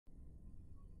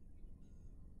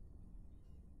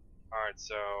Alright,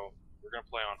 so we're gonna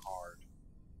play on hard.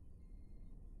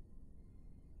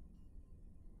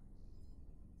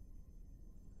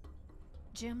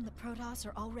 Jim, the protoss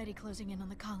are already closing in on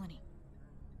the colony.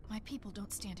 My people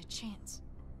don't stand a chance.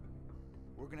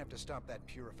 We're gonna have to stop that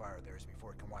purifier of theirs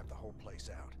before it can wipe the whole place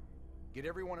out. Get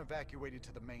everyone evacuated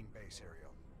to the main base,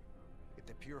 Ariel. If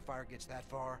the purifier gets that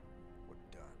far, we're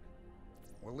done.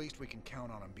 Well, at least we can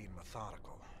count on them being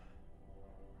methodical.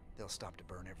 They'll stop to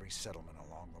burn every settlement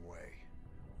along the way.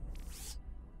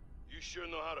 You sure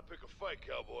know how to pick a fight,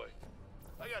 cowboy.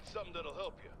 I got something that'll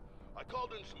help you. I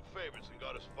called in some favors and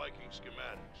got us Viking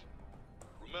schematics.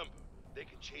 Remember, they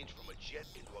can change from a jet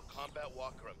into a combat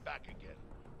walker and back again.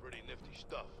 Pretty nifty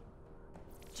stuff.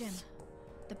 Jim,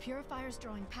 the purifier's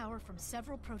drawing power from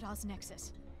several protoss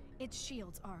nexus. Its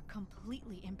shields are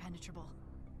completely impenetrable.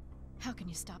 How can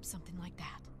you stop something like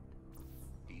that?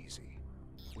 Easy.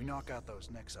 We knock out those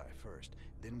nexi first,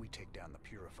 then we take down the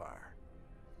purifier.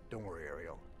 Don't worry,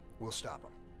 Ariel. We'll stop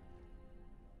them.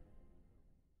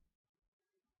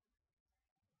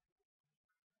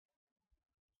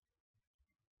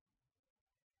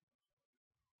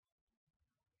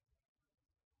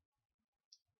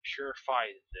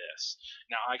 Purify this.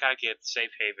 Now I gotta get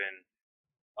Safe Haven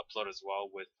upload as well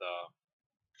with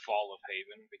Fall of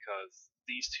Haven because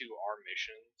these two are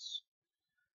missions,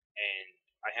 and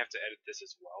I have to edit this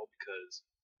as well because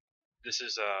this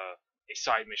is a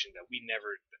side mission that I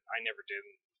never did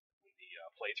in the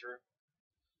playthrough.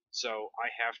 So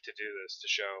I have to do this to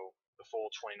show the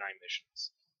full 29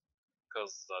 missions.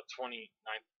 Because the 29,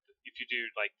 if you do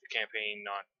like the campaign,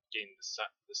 not getting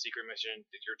the secret mission,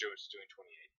 that you're doing is doing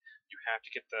 28. You have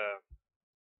to get the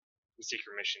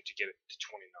secret mission to get it to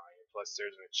 29. Plus,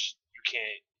 you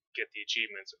can't get the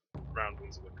achievements around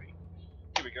Wings of Liberty.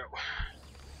 Here we go.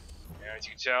 And as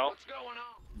you can tell, What's going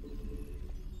on?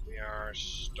 we are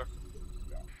stuck.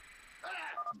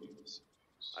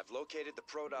 I've located the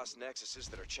protoss nexuses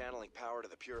that are channeling power to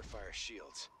the purifier's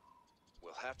shields.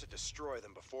 We'll have to destroy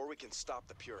them before we can stop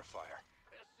the purifier.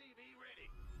 SCV ready.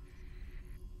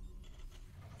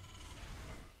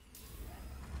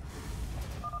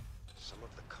 Some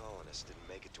of the colonists didn't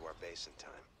make it to our base in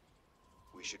time.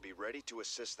 We should be ready to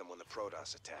assist them when the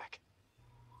protoss attack.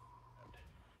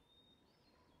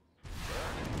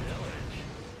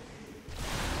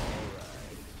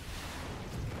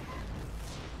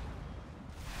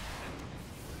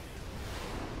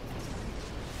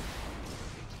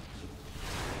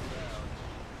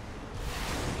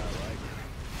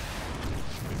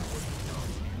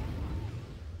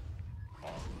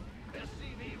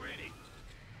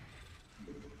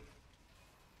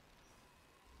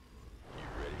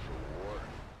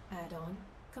 Add-on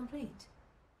complete.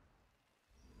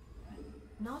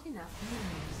 Not enough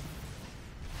minerals.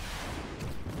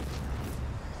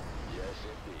 Yes,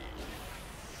 indeed.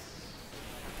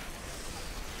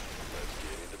 Let's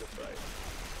get into the fight.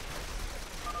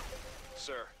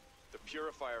 Sir, the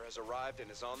purifier has arrived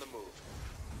and is on the move.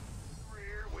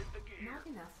 Rear with the gear. Not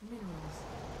enough minerals.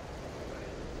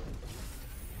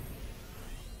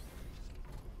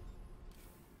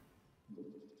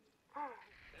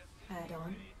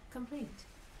 Add-on complete.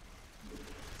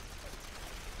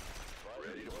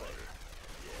 Ready to fire.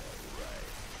 Yeah, right.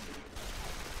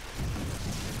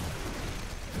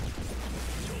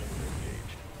 Total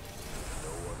engaged.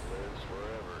 No one lives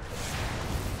forever.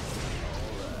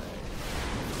 All right.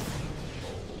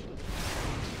 Hold.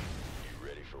 You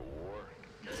ready for war?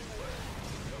 Gateway.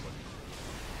 Coming.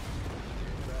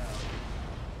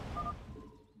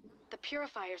 The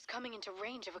purifier's coming into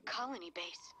range of a colony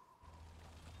base.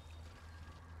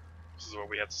 This is what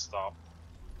we have to stop.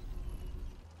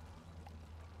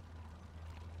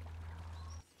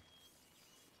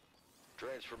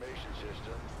 Transformation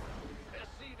system.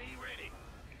 SCV ready.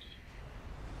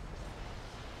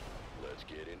 Let's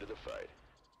get into the fight.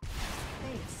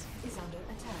 Base is under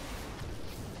attack.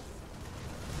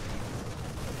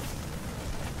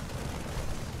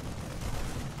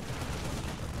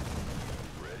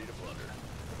 Ready to plunder.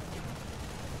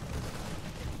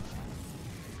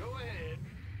 Go ahead.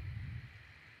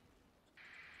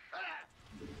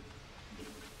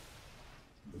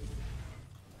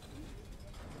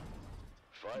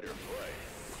 Fight or flight.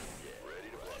 Yeah, ready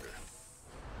to plunder.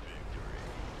 Victory.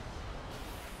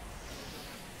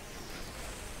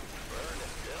 Burn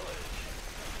and pillage.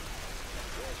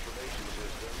 Transformation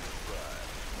system prime.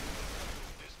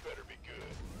 This better be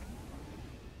good.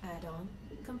 Add-on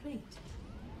complete.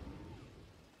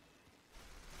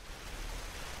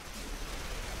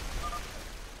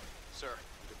 Sir,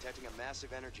 I'm detecting a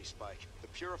massive energy spike. The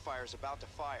purifier's about to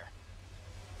fire.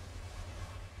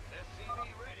 SCV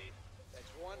ready. That's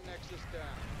one Nexus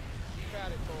down.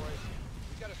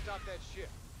 stop that ship.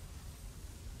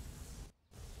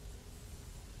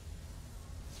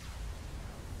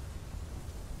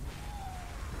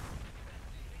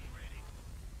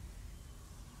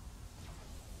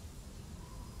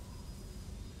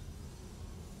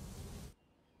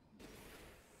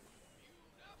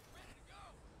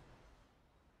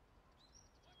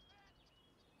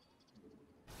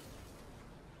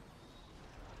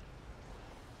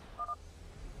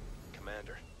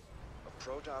 Commander, a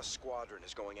protoss squadron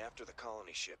is going after the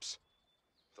colony ships.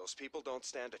 Those people don't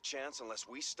stand a chance unless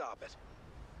we stop it.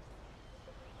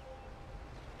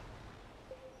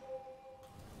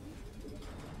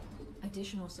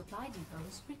 Additional supply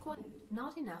depots required.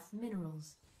 Not enough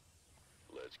minerals.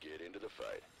 Let's get into the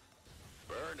fight.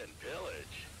 Burn and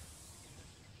pillage.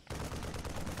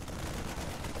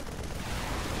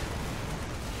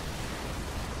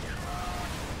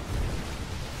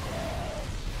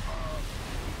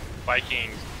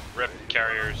 Vikings, rip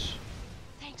carriers.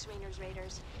 Thanks,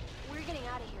 Raiders. We're getting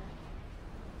out of here.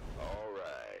 All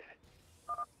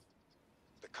right.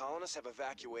 The colonists have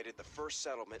evacuated the first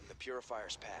settlement in the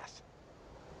Purifier's path.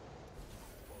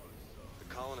 The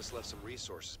colonists left some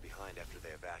resources behind after they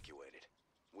evacuated.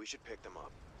 We should pick them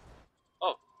up.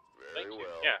 Oh, Very thank you.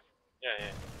 well.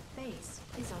 Yeah. Base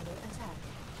is under attack.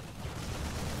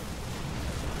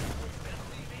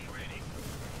 SCV ready.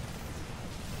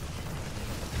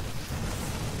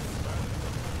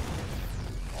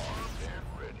 Armed and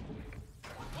ready.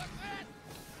 What's that?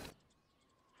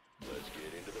 Let's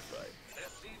get into the fight.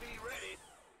 SCV ready.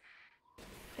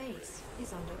 Base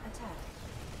is under attack.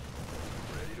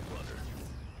 Ready to plunder.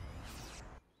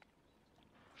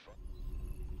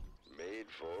 Made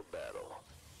for battle.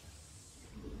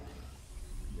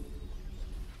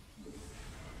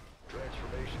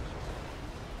 Transformations.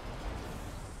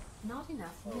 Not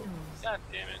enough minerals. God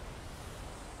damn it.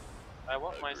 I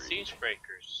want my Agreed. siege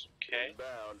breakers. Okay.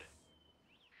 Inbound.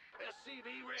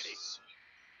 SCV ready.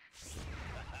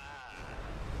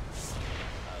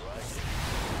 I like it.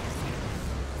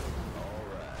 All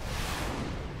right.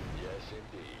 Yes,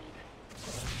 indeed.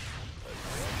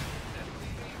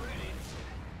 SCV ready.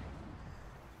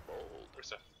 Bold. Where's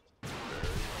that?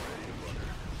 Ready to plunder.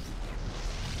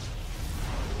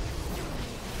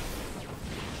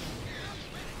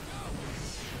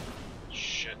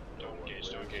 Shit, don't engage.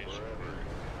 Forever.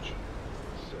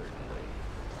 Certainly.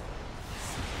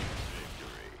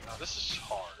 Victory. Oh, this is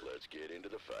hard. Let's get into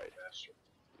the fight. Bastard.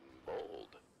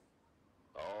 Bold.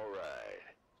 All right.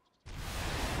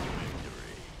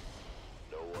 Victory.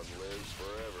 No one lives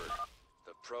forever.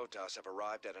 The Protoss have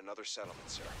arrived at another settlement,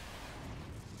 sir.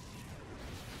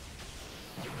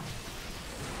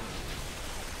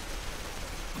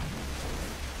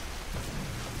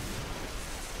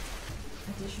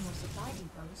 Additional supply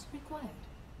depots required.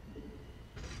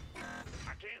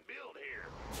 I can't build here.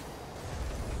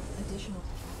 Additional.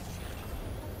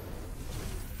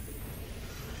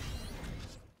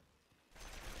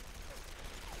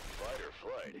 Fight or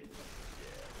flight.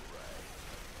 Yeah, right.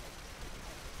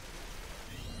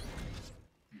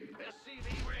 SCV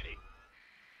ready.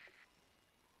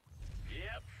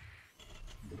 Yep.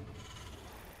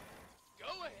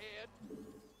 Go ahead.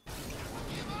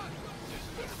 Give us. This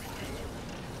better be good.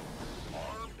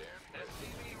 Armed and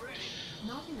SCV ready.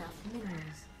 Not enough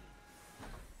minerals.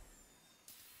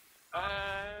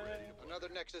 Another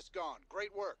Nexus gone.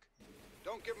 Great work.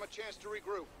 Don't give them a chance to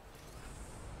regroup.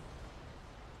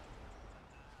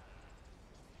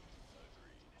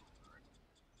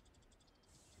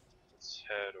 Let's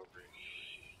head over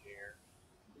here.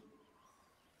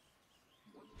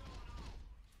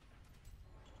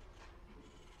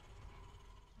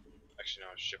 Actually, no,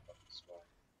 ship up this way.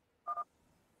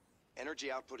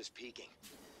 Energy output is peaking.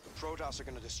 The Protoss are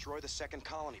going to destroy the second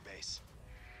colony base.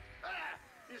 Ah!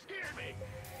 You scared me.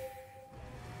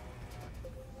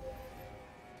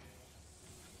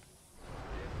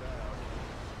 Inbound.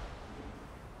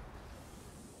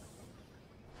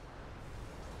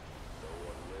 No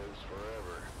one lives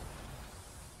forever.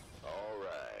 All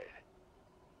right.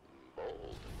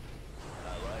 Bold.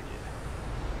 I like it.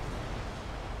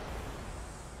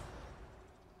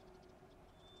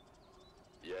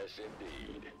 Yes,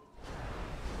 indeed.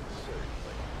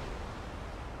 Certainly.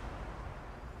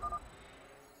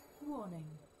 Warning.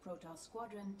 Protoss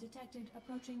squadron detected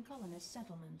approaching colonist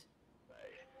settlement.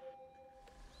 Right.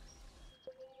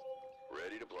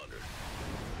 Ready to plunder.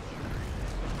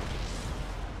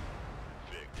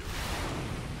 Victory.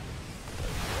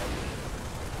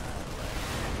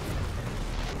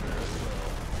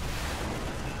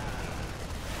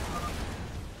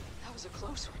 That was a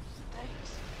close one.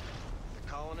 Thanks. The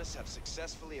colonists have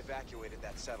successfully evacuated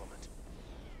that settlement.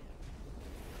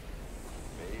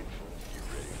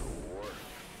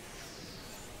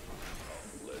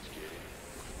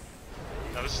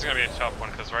 is gonna be a tough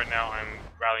one because right now I'm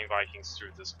rallying Vikings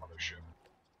through this mothership.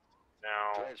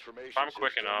 Now, if I'm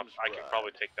quick enough, I can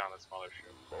probably take down this mothership.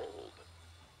 Bold.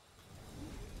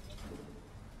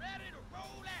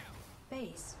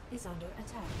 Base is under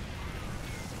attack.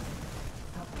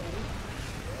 Upgrade.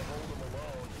 Can't hold them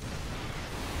alone.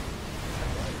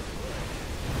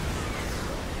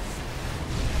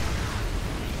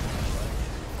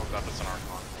 Oh god, that's an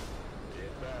Archon.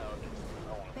 Inbound.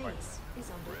 I want to fight. Base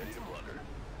is under Ready to attack. blunder.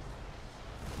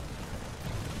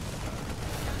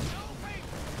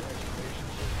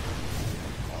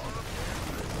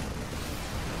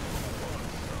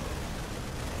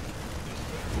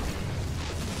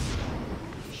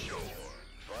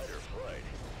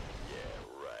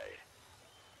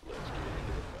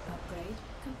 Upgrade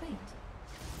complete.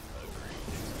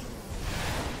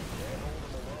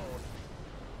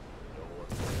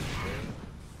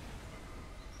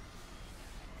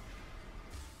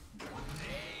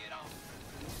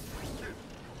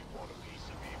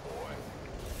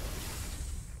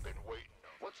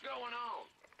 What's going on?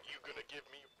 You gonna give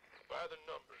me by the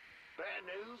number? Bad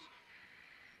news?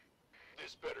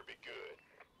 This better be good.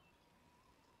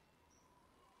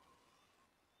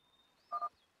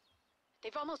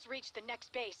 They've almost reached the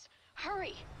next base.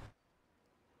 Hurry!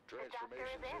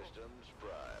 Transformation systems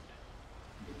primed.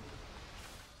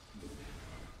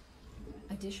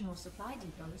 Additional supply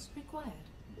depots required.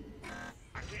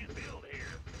 I can't build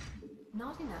here.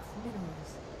 Not enough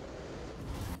minerals.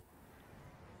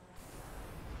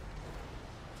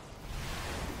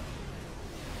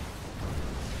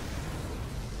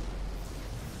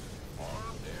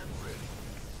 Armed and ready.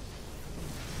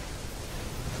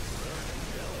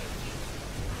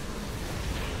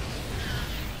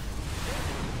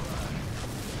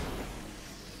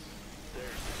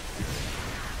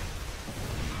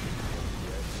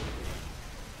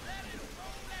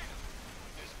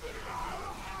 This better be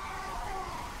good.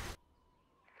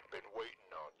 Been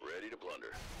waiting on you. Ready to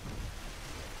blunder.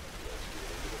 Let's get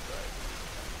into the fight.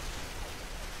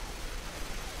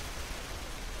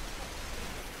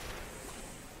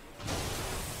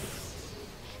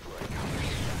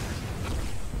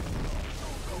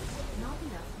 Not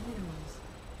enough minerals.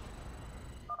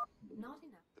 Not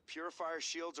enough. The Purifier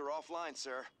shields are offline,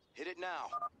 sir. Hit it now.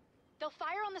 They'll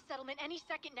fire on the settlement any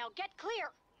second now. Get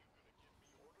clear!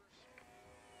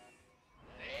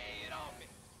 Lay it on me.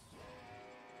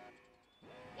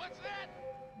 What's that?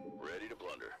 Ready to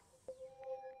blunder.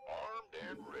 Armed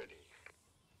and ready.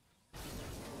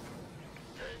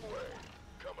 Gangway,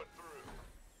 coming through.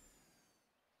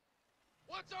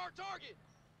 What's our target?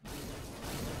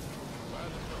 By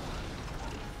the number.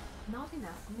 Not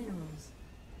enough minerals.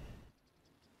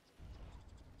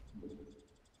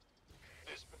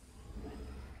 This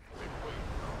been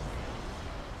waiting on.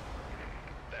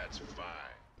 That's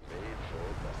fine. Made for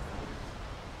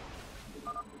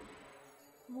that.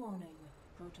 Warning.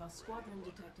 Protoss squadron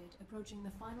detected approaching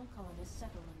the final colonist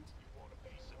settlement. Want a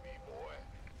piece of me, boy?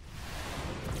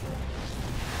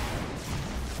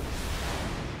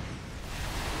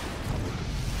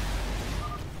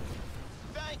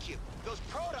 Thank you! Those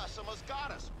protoss almost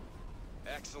got us!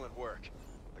 Excellent work.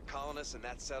 The colonists in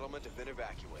that settlement have been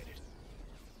evacuated.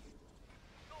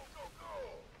 Go, go,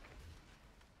 go!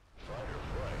 Fight or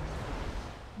flight.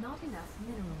 Not enough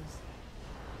minerals.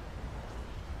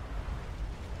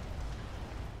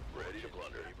 Ready to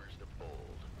blunder. Neighbors to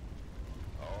bold.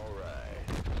 All right.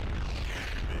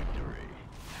 Victory.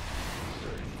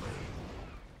 Certainly.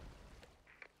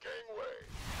 Gangway.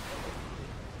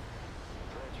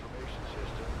 Transformation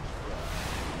system. Right.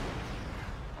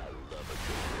 I love a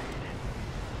good read.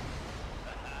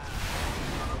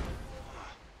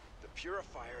 The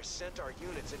Purifier sent our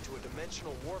units into a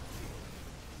dimensional warp field.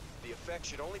 The effect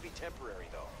should only be temporary,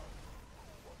 though.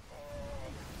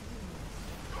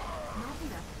 Not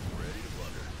enough. Ready to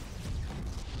blunder.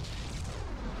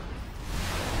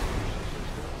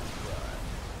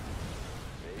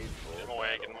 Made for Get him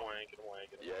away, get him battle. away, get him away,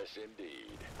 get him away. Yes,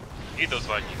 indeed. Eat those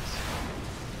Vikings.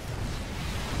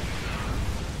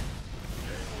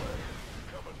 Gangway,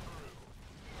 coming through.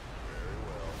 Very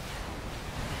well.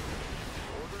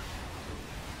 Orders?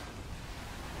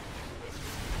 Ready to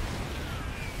blunder.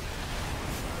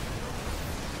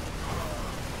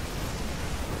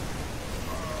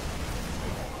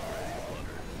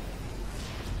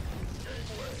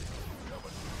 Gangway,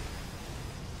 coming through.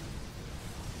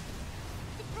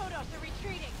 The protoss are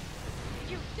retreating!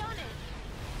 You've done it!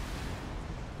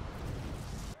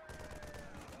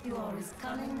 You are as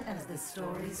cunning as the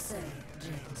stories say,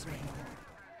 James Raynor.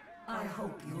 I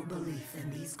hope your belief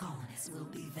in these colonists will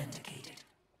be vindicated.